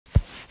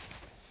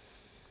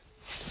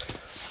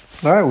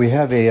All right, we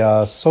have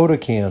a soda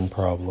can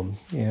problem,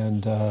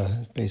 and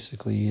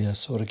basically a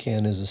soda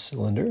can is a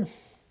cylinder.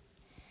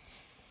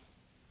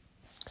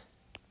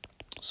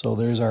 So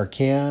there's our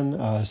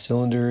can.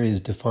 Cylinder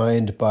is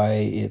defined by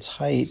its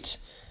height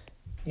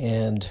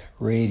and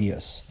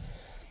radius.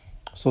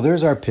 So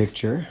there's our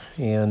picture,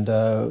 and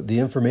the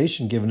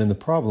information given in the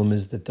problem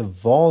is that the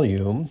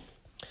volume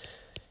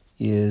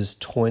is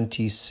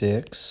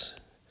 26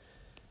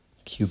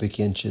 cubic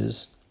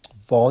inches.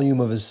 Volume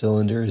of a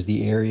cylinder is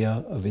the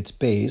area of its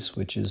base,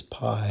 which is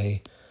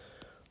pi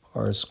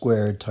r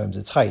squared times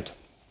its height.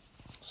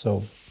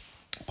 So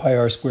pi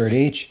r squared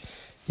h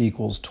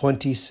equals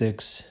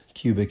 26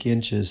 cubic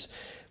inches.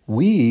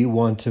 We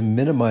want to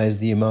minimize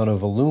the amount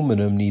of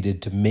aluminum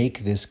needed to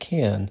make this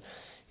can.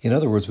 In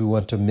other words, we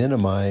want to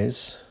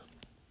minimize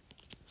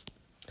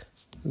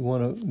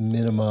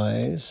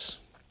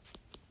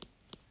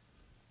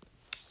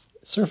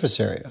surface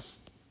area.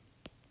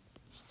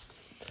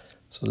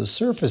 So the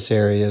surface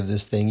area of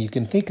this thing, you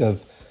can think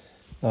of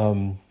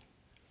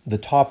the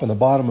top and the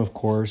bottom, of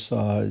course,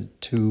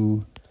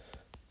 2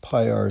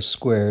 pi r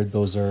squared.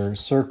 Those are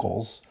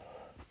circles.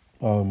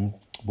 But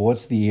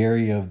what's the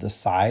area of the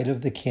side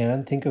of the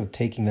can? Think of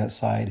taking that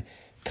side,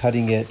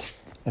 cutting it,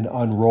 and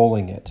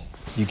unrolling it.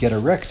 You get a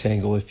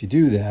rectangle if you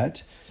do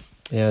that.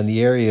 And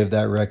the area of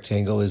that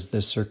rectangle is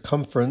the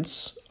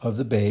circumference of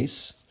the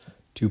base,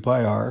 2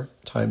 pi r,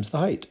 times the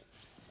height.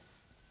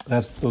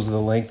 Those are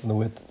the length and the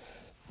width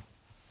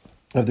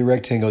of the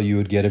rectangle you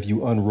would get if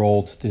you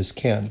unrolled this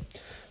can.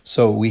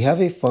 So we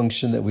have a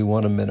function that we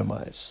want to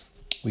minimize.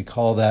 We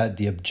call that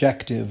the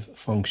objective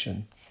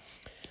function.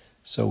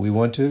 So we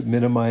want to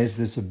minimize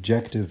this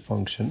objective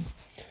function.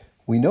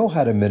 We know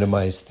how to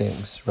minimize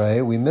things,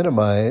 right? We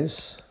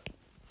minimize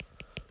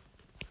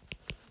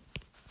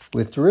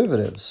with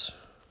derivatives.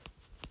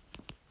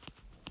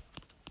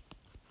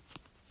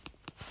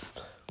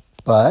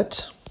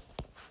 But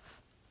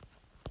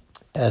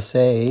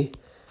SA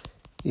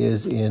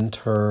is in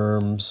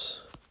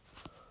terms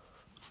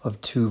of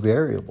two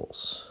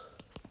variables,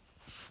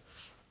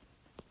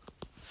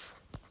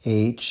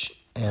 h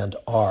and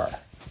r.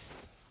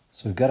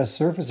 So we've got a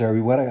surface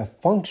area. We have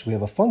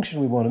a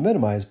function we want to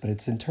minimize, but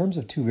it's in terms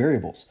of two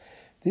variables.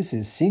 This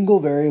is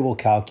single variable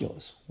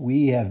calculus.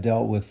 We have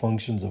dealt with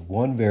functions of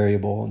one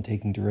variable and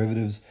taking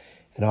derivatives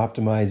and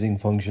optimizing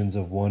functions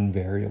of one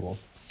variable.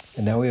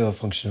 And now we have a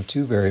function of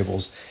two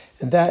variables,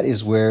 and that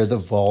is where the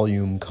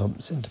volume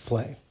comes into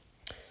play.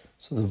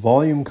 So the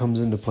volume comes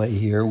into play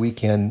here. We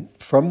can,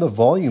 from the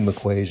volume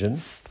equation,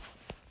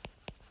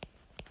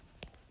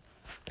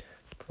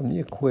 from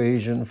the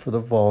equation for the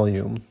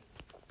volume,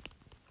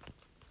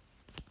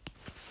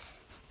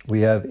 we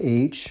have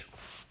h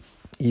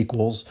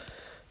equals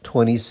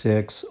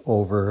 26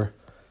 over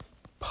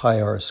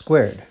pi r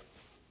squared.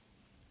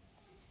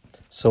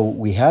 So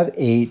we have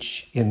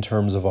h in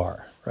terms of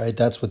r, right?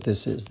 That's what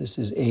this is. This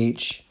is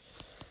h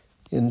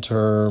in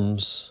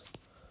terms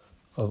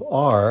of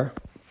r.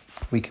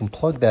 We can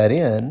plug that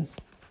in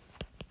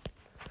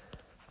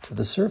to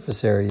the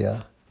surface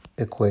area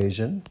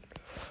equation,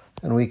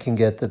 and we can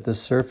get that the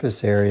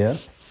surface area,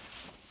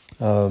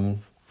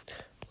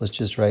 let's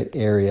just write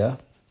area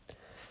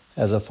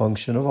as a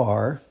function of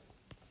r,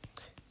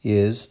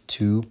 is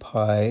 2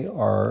 pi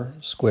r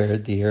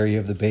squared, the area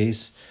of the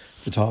base,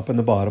 the top and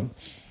the bottom,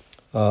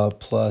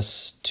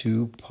 plus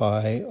 2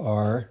 pi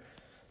r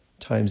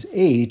times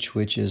h,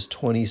 which is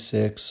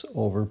 26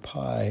 over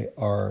pi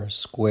r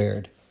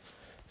squared.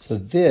 So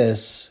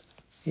this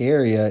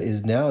area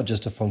is now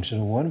just a function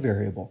of one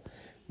variable.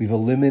 We've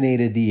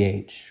eliminated the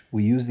h.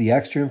 We use the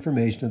extra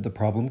information that the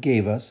problem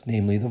gave us,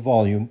 namely the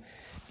volume,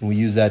 and we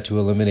use that to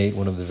eliminate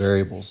one of the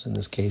variables, in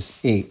this case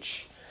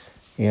h.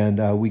 And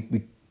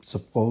we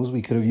suppose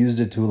we could have used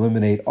it to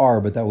eliminate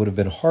r, but that would have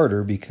been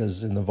harder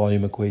because in the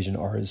volume equation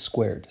r is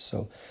squared.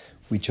 So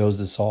we chose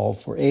to solve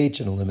for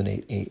h and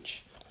eliminate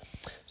h.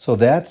 So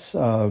that's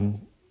our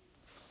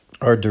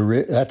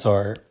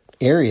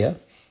area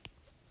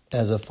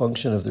as a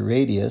function of the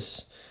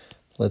radius.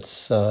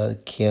 Let's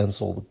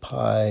cancel the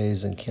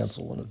pi's and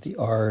cancel one of the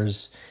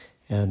r's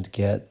and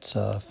get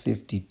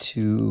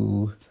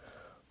 52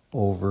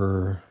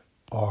 over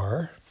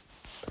r.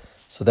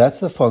 So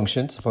that's the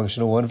function. It's a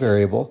function of one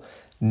variable.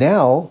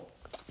 Now,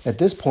 at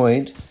this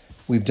point,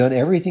 we've done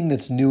everything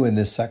that's new in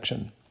this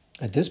section.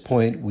 At this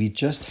point, we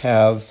just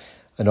have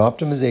an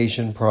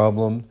optimization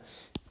problem,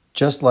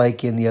 just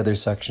like in the other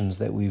sections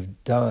that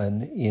we've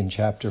done in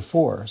Chapter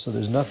 4. So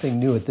there's nothing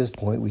new at this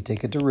point. We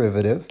take a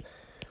derivative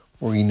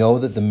where we know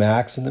that the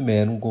max and the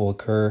min will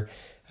occur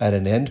at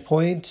an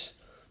endpoint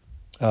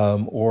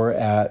or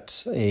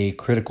at a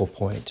critical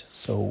point.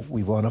 So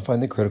we want to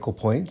find the critical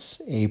points.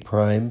 A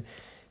prime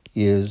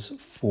is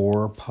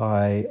 4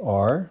 pi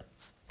r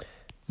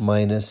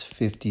minus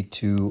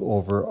 52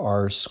 over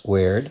r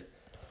squared.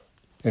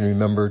 And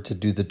remember, to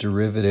do the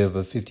derivative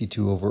of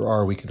 52 over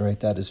r, we can write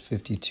that as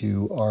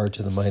 52r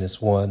to the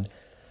minus 1,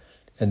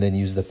 and then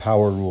use the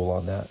power rule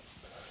on that.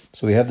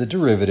 So we have the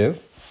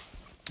derivative.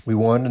 We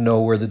want to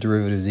know where the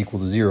derivative is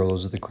equal to 0.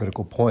 Those are the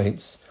critical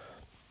points.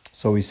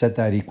 So we set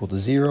that equal to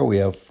 0. We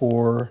have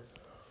 4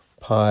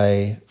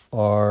 pi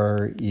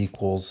r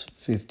equals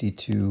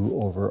 52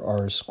 over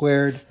r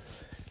squared,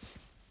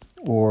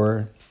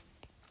 or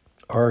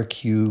r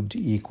cubed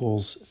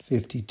equals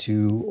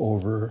 52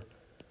 over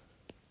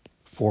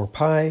 4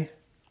 pi.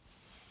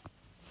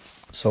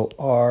 So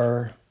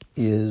r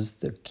is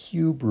the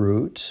cube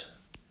root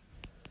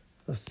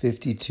of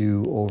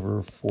 52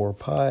 over 4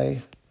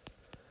 pi,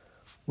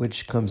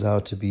 which comes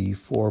out to be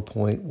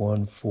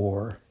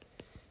 4.14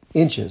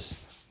 inches.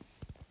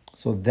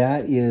 So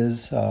that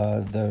is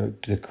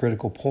the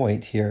critical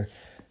point here.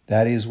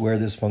 That is where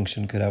this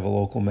function could have a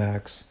local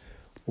max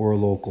or a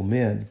local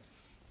min.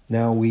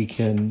 Now we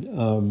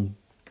can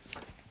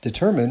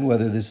determine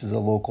whether this is a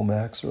local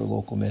max or a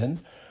local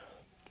min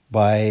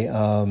by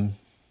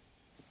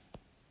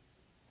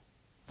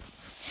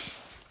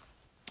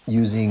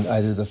using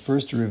either the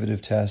first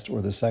derivative test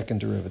or the second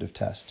derivative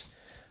test.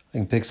 I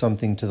can pick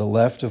something to the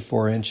left of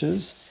 4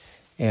 inches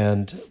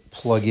and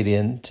plug it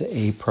in to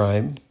a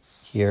prime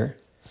here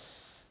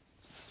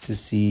to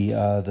see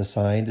the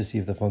sign, to see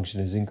if the function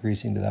is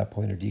increasing to that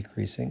point or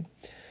decreasing.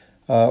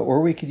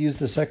 Or we could use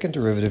the second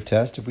derivative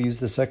test. If we use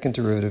the second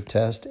derivative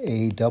test,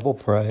 a double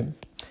prime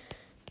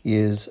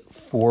is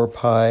 4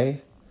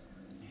 pi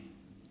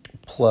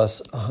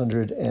plus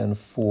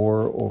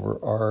 104 over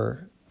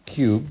r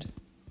cubed.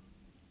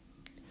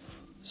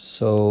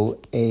 So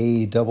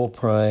a double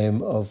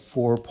prime of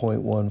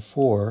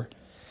 4.14,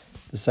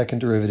 the second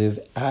derivative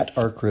at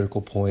our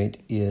critical point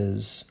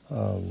is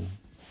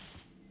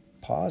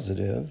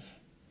positive,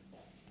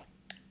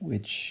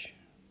 which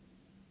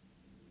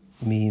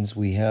means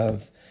we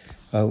have,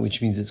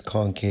 which means it's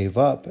concave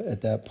up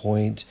at that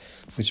point,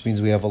 which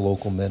means we have a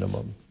local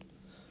minimum.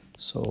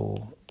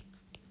 So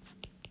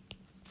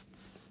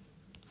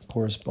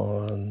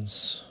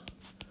corresponds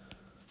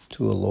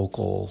to a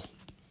local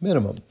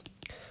minimum.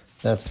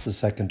 That's the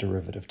second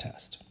derivative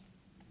test.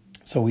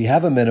 So we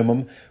have a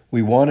minimum.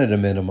 We wanted a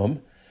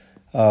minimum.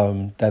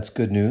 That's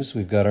good news.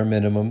 We've got our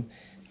minimum.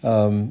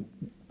 In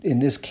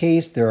this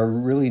case, there are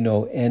really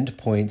no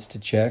endpoints to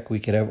check. We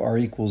could have r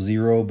equals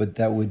 0, but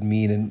that would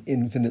mean an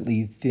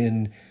infinitely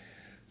thin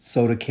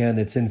soda can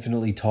that's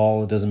infinitely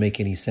tall. It doesn't make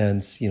any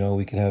sense. You know,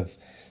 we could have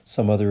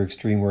some other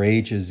extreme where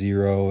h is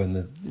 0 and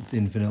the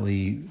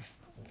infinitely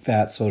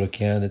fat soda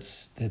can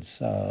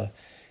that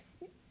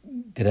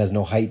has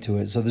no height to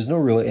it. So there's no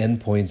real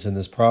endpoints in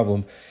this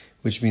problem,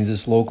 which means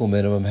this local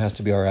minimum has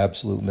to be our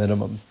absolute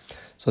minimum.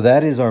 So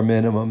that is our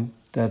minimum.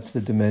 That's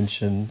the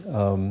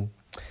dimension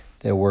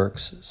that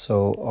works.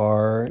 So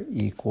r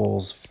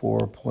equals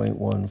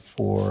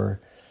 4.14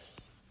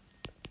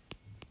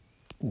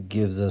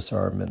 gives us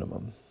our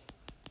minimum.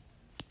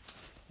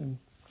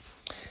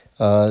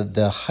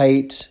 The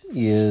height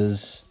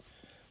is,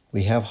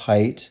 we have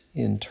height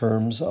in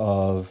terms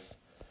of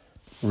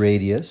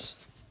radius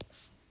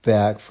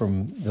back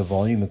from the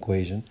volume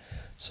equation.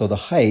 So the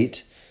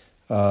height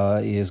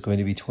is going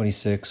to be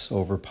 26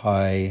 over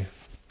pi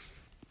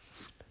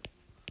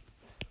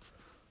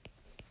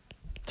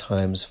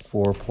times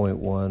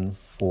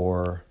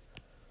 4.14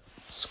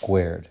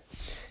 squared.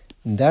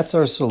 And that's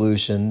our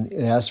solution.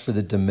 It asks for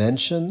the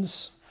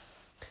dimensions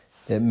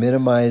that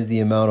minimize the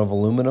amount of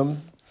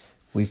aluminum.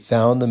 We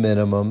found the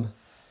minimum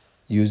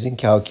using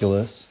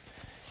calculus,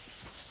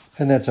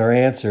 and that's our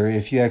answer.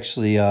 If you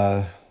actually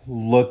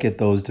look at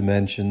those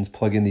dimensions,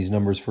 plug in these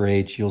numbers for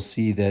h, you'll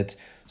see that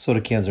soda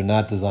cans are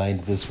not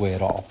designed this way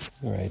at all.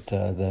 All right,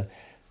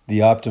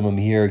 the optimum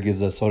here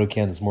gives us soda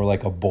can that's more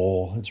like a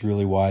bowl. It's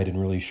really wide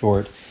and really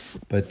short,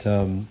 but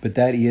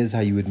that is how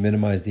you would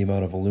minimize the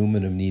amount of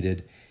aluminum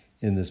needed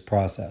in this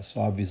process.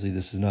 So obviously,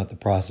 this is not the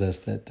process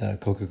that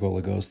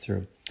Coca-Cola goes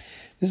through.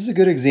 This is a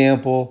good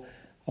example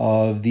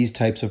of these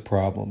types of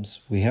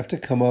problems. We have to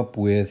come up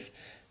with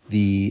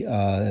the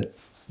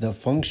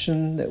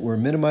function that we're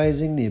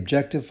minimizing, the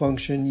objective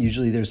function.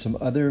 Usually there's some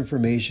other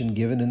information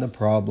given in the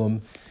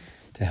problem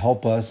to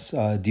help us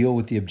deal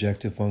with the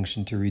objective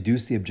function, to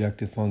reduce the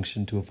objective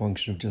function to a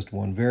function of just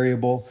one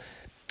variable.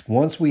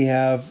 Once we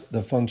have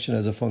the function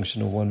as a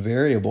function of one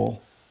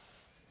variable,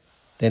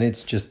 then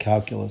it's just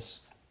calculus.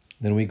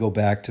 Then we go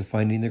back to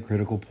finding the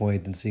critical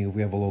point and seeing if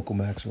we have a local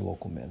max or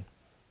local min.